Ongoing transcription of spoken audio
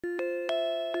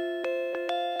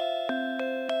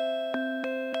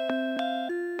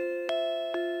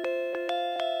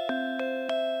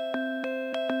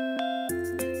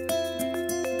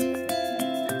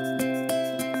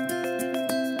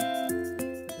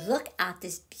Look at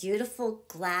this beautiful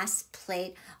glass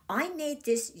plate. I made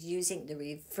this using the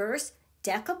reverse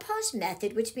decoupage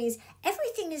method, which means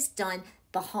everything is done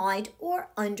behind or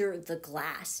under the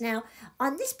glass. Now,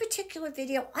 on this particular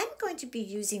video, I'm going to be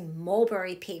using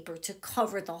mulberry paper to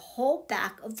cover the whole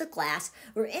back of the glass,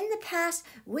 where in the past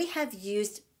we have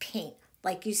used paint,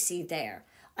 like you see there.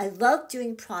 I love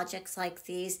doing projects like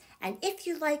these, and if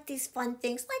you like these fun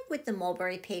things, like with the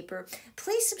mulberry paper,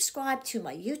 please subscribe to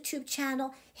my YouTube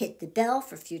channel, hit the bell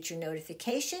for future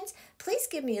notifications, please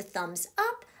give me a thumbs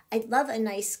up, I'd love a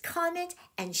nice comment,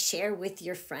 and share with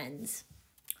your friends.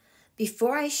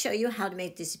 Before I show you how to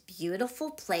make this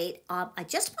beautiful plate, I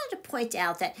just wanted to point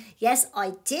out that, yes,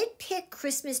 I did pick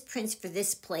Christmas prints for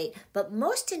this plate, but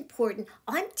most important,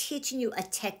 I'm teaching you a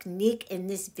technique in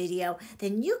this video.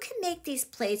 Then you can make these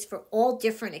plates for all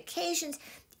different occasions: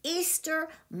 Easter,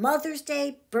 Mother's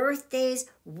Day, birthdays,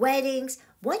 weddings.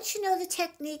 Once you know the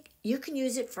technique, you can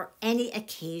use it for any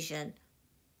occasion.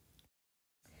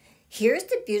 Here's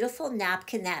the beautiful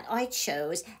napkin that I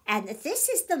chose, and this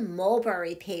is the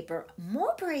mulberry paper.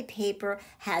 Mulberry paper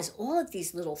has all of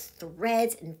these little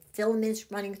threads and filaments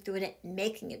running through it,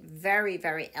 making it very,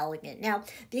 very elegant. Now,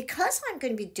 because I'm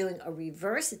going to be doing a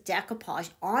reverse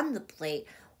decoupage on the plate,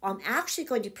 I'm actually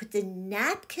going to put the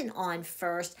napkin on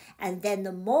first, and then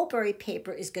the mulberry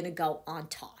paper is going to go on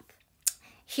top.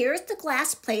 Here's the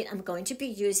glass plate I'm going to be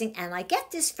using, and I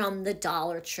get this from the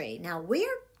Dollar Tree. Now,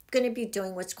 we're going to be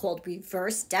doing what's called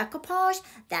reverse decoupage.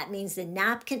 That means the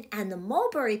napkin and the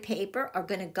mulberry paper are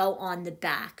going to go on the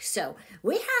back. So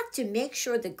we have to make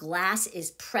sure the glass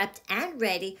is prepped and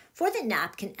ready for the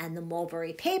napkin and the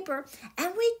mulberry paper.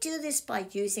 And we do this by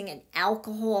using an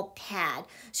alcohol pad.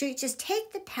 So you just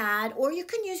take the pad, or you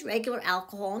can use regular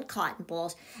alcohol and cotton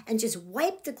balls, and just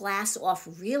wipe the glass off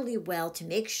really well to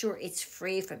make sure it's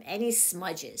free from any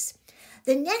smudges.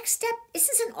 The next step, this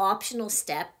is an optional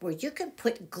step where you can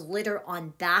put glitter on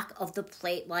back of the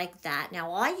plate like that.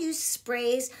 Now, I use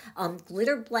sprays.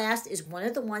 Glitter Blast is one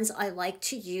of the ones I like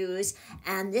to use.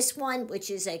 And this one, which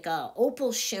is like a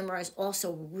opal shimmer, is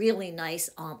also really nice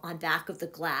on back of the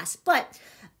glass. But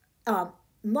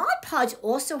Mod Podge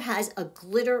also has a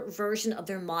glitter version of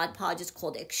their Mod Podge. It's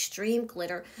called Extreme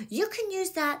Glitter. You can use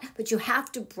that, but you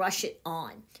have to brush it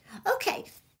on. Okay.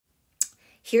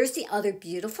 Here's the other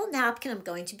beautiful napkin I'm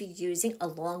going to be using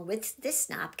along with this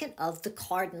napkin of the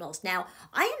cardinals. Now,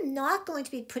 I am not going to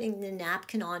be putting the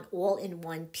napkin on all in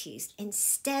one piece.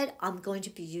 Instead, I'm going to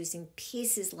be using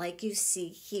pieces like you see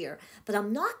here, but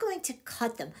I'm not going to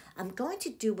cut them. I'm going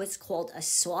to do what's called a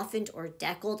softened or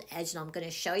deckled edge, and I'm going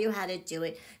to show you how to do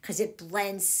it because it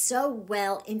blends so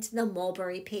well into the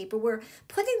mulberry paper. We're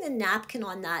putting the napkin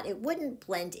on that, it wouldn't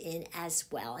blend in as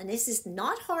well. And this is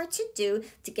not hard to do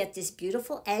to get this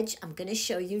beautiful edge I'm going to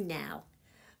show you now.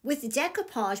 With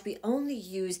decoupage, we only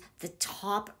use the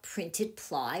top printed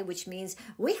ply, which means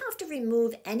we have to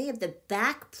remove any of the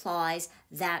back plies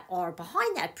that are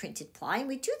behind that printed ply. And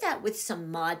we do that with some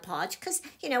Mod Podge because,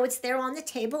 you know, it's there on the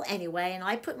table anyway. And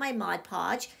I put my Mod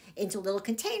Podge into little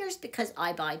containers because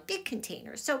I buy big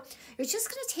containers. So you're just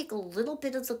going to take a little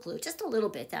bit of the glue, just a little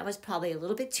bit. That was probably a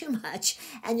little bit too much.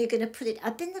 And you're going to put it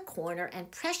up in the corner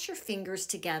and press your fingers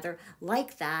together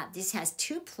like that. This has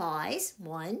two plies,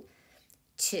 1,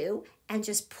 2, and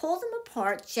just pull them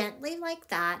apart gently like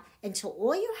that until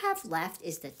all you have left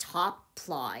is the top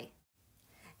ply.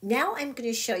 Now I'm going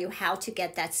to show you how to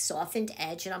get that softened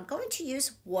edge, and I'm going to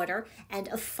use water and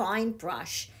a fine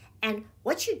brush. And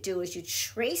what you do is you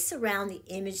trace around the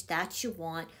image that you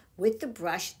want with the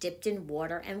brush dipped in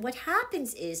water. And what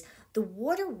happens is the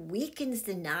water weakens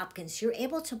the napkin, so you're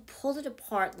able to pull it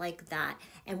apart like that.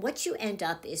 And what you end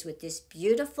up is with this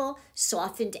beautiful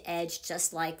softened edge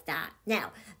just like that.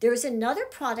 Now, there's another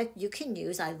product you can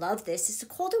use. I love this. It's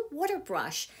called a water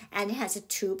brush, and it has a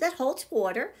tube that holds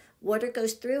water. Water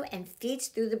goes through and feeds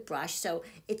through the brush, so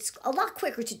it's a lot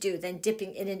quicker to do than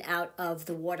dipping in and out of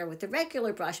the water with the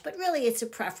regular brush, but really it's a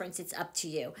preference, it's up to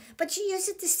you. But you use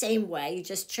it the same way. You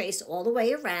just trace all the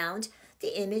way around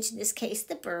the image, in this case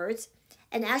the birds,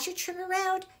 and as you trim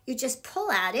around, you just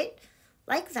pull at it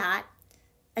like that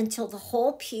until the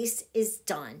whole piece is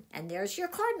done. And there's your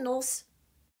cardinals.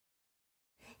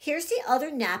 Here's the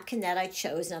other napkin that I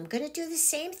chose, and I'm going to do the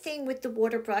same thing with the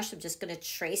water brush. I'm just going to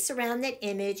trace around that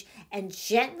image and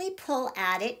gently pull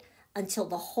at it until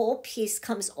the whole piece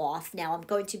comes off. Now I'm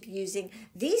going to be using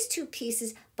these two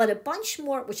pieces, but a bunch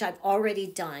more, which I've already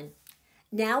done.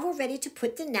 Now we're ready to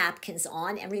put the napkins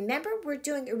on, and remember we're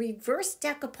doing a reverse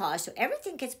decoupage, so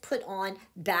everything gets put on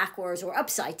backwards or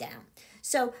upside down.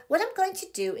 So what I'm going to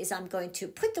do is I'm going to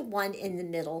put the one in the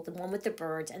middle, the one with the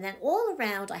birds, and then all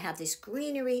around I have this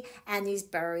greenery and these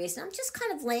berries, and I'm just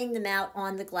kind of laying them out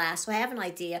on the glass so I have an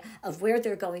idea of where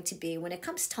they're going to be when it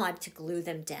comes time to glue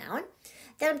them down.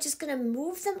 Then I'm just going to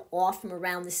move them off from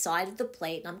around the side of the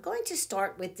plate, and I'm going to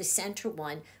start with the center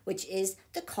one, which is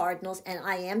the cardinals, and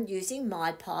I am using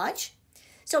Mod Podge.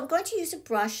 So I'm going to use a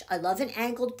brush. I love an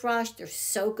angled brush. They're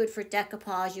so good for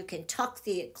decoupage. You can tuck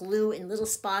the glue in little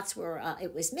spots where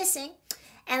it was missing.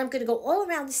 And I'm going to go all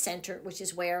around the center, which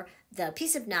is where the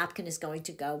piece of napkin is going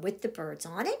to go with the birds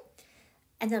on it.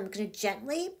 And then I'm going to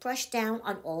gently brush down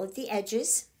on all of the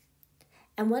edges.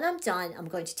 And when I'm done, I'm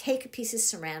going to take a piece of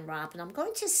saran wrap and I'm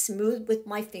going to smooth with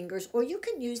my fingers, or you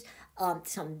can use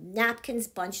some napkins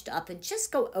bunched up and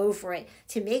just go over it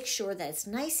to make sure that it's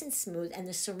nice and smooth, and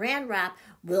the saran wrap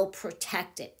will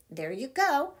protect it. There you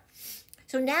go.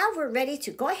 So now we're ready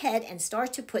to go ahead and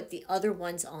start to put the other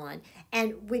ones on,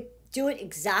 and we do it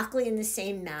exactly in the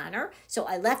same manner. So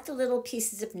I left the little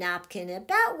pieces of napkin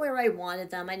about where I wanted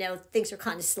them. I know things are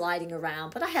kind of sliding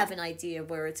around, but I have an idea of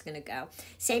where it's going to go.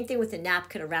 Same thing with the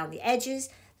napkin around the edges.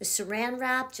 The saran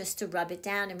wrap just to rub it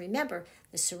down. And remember,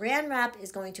 the saran wrap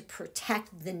is going to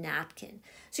protect the napkin.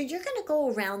 So you're going to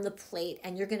go around the plate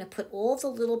and you're going to put all the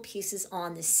little pieces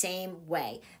on the same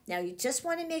way. Now you just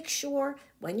want to make sure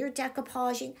when you're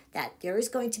decoupaging that there is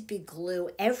going to be glue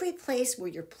every place where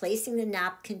you're placing the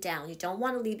napkin down. You don't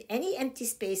want to leave any empty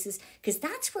spaces because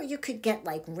that's where you could get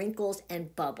like wrinkles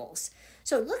and bubbles.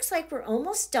 So it looks like we're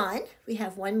almost done. We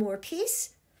have one more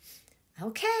piece.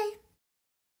 Okay.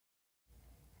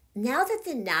 Now that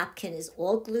the napkin is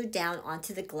all glued down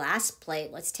onto the glass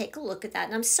plate, let's take a look at that.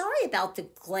 And I'm sorry about the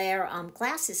glare.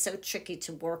 Glass is so tricky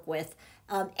to work with.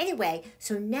 Anyway,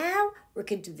 so now we're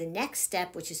going to do the next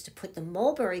step, which is to put the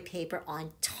mulberry paper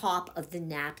on top of the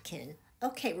napkin.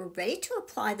 Okay, we're ready to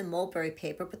apply the mulberry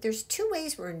paper, but there's two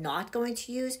ways we're not going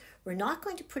to use. We're not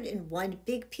going to put it in one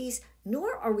big piece,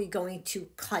 nor are we going to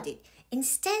cut it.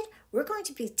 Instead, we're going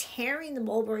to be tearing the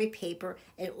mulberry paper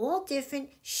in all different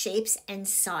shapes and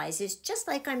sizes, just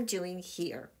like I'm doing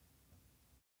here.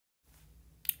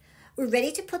 We're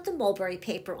ready to put the mulberry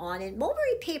paper on, and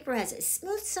mulberry paper has a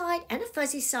smooth side and a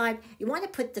fuzzy side. You want to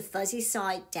put the fuzzy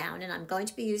side down, and I'm going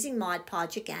to be using Mod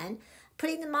Podge again.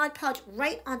 Putting the Mod Podge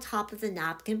right on top of the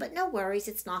napkin, but no worries,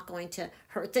 it's not going to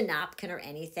hurt the napkin or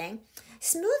anything.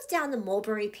 Smooth down the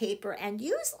mulberry paper and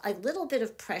use a little bit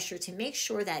of pressure to make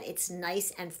sure that it's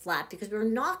nice and flat, because we're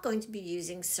not going to be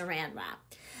using saran wrap.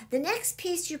 The next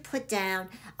piece you put down,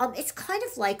 it's kind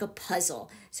of like a puzzle.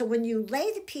 So when you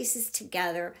lay the pieces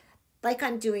together, like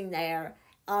I'm doing there,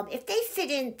 if they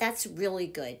fit in, that's really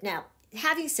good. Now,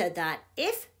 having said that,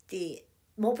 if the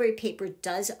mulberry paper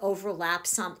does overlap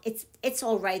some, it's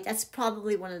all right. That's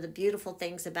probably one of the beautiful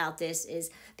things about this,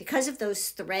 is because of those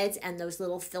threads and those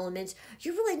little filaments,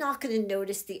 you're really not going to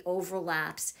notice the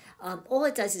overlaps. All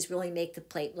it does is really make the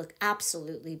plate look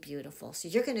absolutely beautiful. So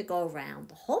you're going to go around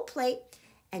the whole plate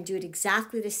and do it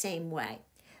exactly the same way.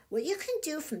 What you can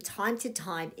do from time to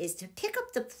time is to pick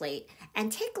up the plate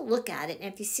and take a look at it.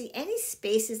 And if you see any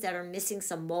spaces that are missing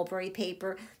some mulberry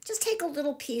paper, just take a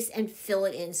little piece and fill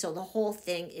it in so the whole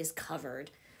thing is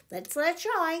covered. Let's let it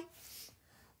dry.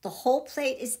 The whole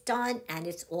plate is done and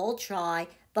it's all dry.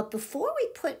 But before we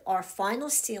put our final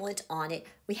sealant on it,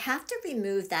 we have to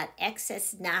remove that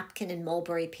excess napkin and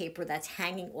mulberry paper that's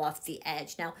hanging off the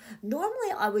edge. Now,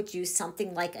 normally I would use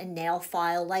something like a nail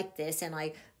file like this, and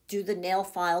I do the nail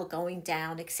file going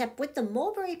down, except with the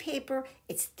mulberry paper,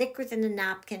 it's thicker than the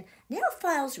napkin. Nail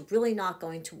file's really not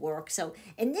going to work. So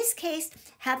in this case,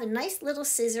 have a nice little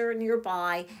scissor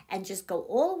nearby and just go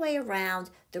all the way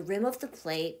around the rim of the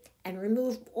plate and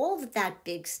remove all of that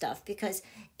big stuff, because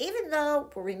even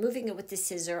though we're removing it with the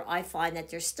scissor, I find that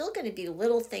there's still going to be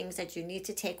little things that you need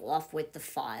to take off with the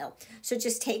file. So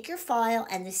just take your file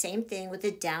and the same thing with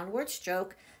a downward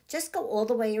stroke, just go all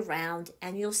the way around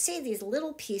and you'll see these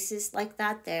little pieces like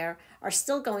that there are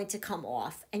still going to come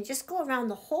off, and just go around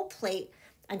the whole plate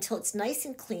until it's nice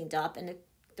and cleaned up. And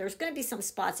there's going to be some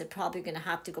spots that probably going to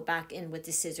have to go back in with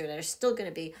the scissor that are still going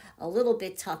to be a little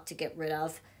bit tough to get rid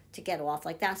of, to get off,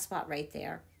 like that spot right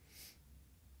there.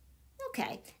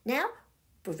 Okay, now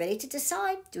we're ready to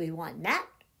decide, do we want matte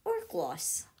or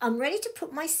gloss? I'm ready to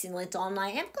put my sealant on. I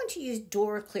am going to use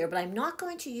Dora Clear, but I'm not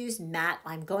going to use matte.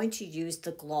 I'm going to use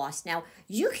the gloss. Now,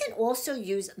 you can also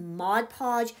use Mod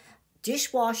Podge,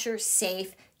 dishwasher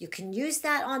safe. You can use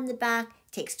that on the back.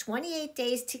 It takes 28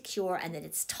 days to cure, and then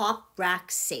it's top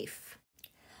rack safe.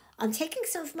 I'm taking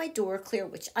some of my Dora Clear,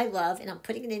 which I love, and I'm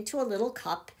putting it into a little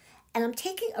cup. And I'm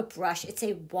taking a brush, it's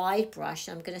a wide brush,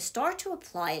 and I'm going to start to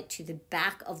apply it to the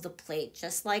back of the plate,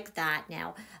 just like that.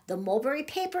 Now, the mulberry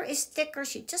paper is thicker,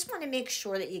 so you just want to make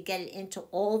sure that you get it into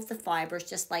all of the fibers,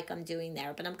 just like I'm doing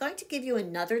there. But I'm going to give you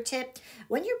another tip.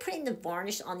 When you're putting the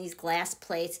varnish on these glass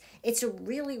plates, it's a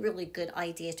really, really good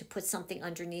idea to put something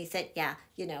underneath it. Yeah,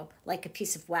 you know, like a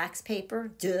piece of wax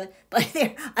paper, duh. But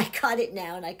there, I got it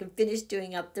now, and I can finish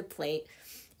doing up the plate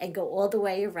and go all the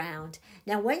way around.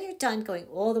 Now, when you're done going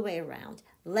all the way around,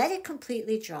 let it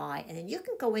completely dry, and then you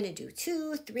can go in and do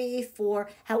 2, 3, 4,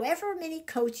 however many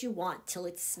coats you want till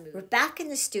it's smooth. We're back in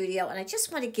the studio, and I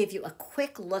just want to give you a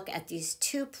quick look at these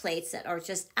two plates that are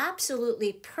just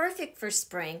absolutely perfect for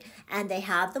spring, and they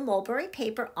have the mulberry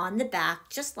paper on the back,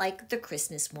 just like the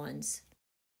Christmas ones.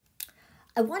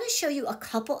 I want to show you a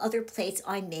couple other plates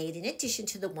I made in addition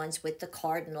to the ones with the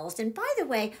cardinals. And by the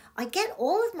way, I get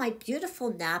all of my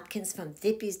beautiful napkins from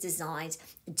Vippy's Designs,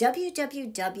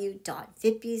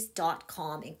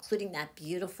 www.vippys.com, including that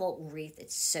beautiful wreath.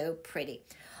 It's so pretty.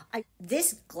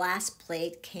 This glass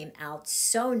plate came out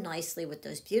so nicely with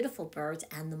those beautiful birds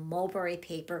and the mulberry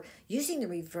paper using the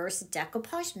reverse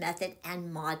decoupage method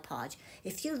and Mod Podge.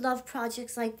 If you love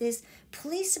projects like this,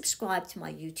 please subscribe to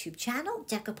my YouTube channel,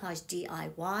 Decoupage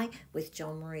D.I.Y. with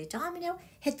Joan-Marie Domino.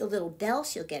 Hit the little bell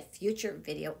so you'll get future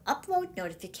video upload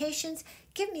notifications.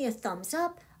 Give me a thumbs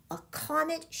up, a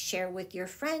comment, share with your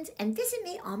friends, and visit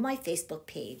me on my Facebook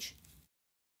page.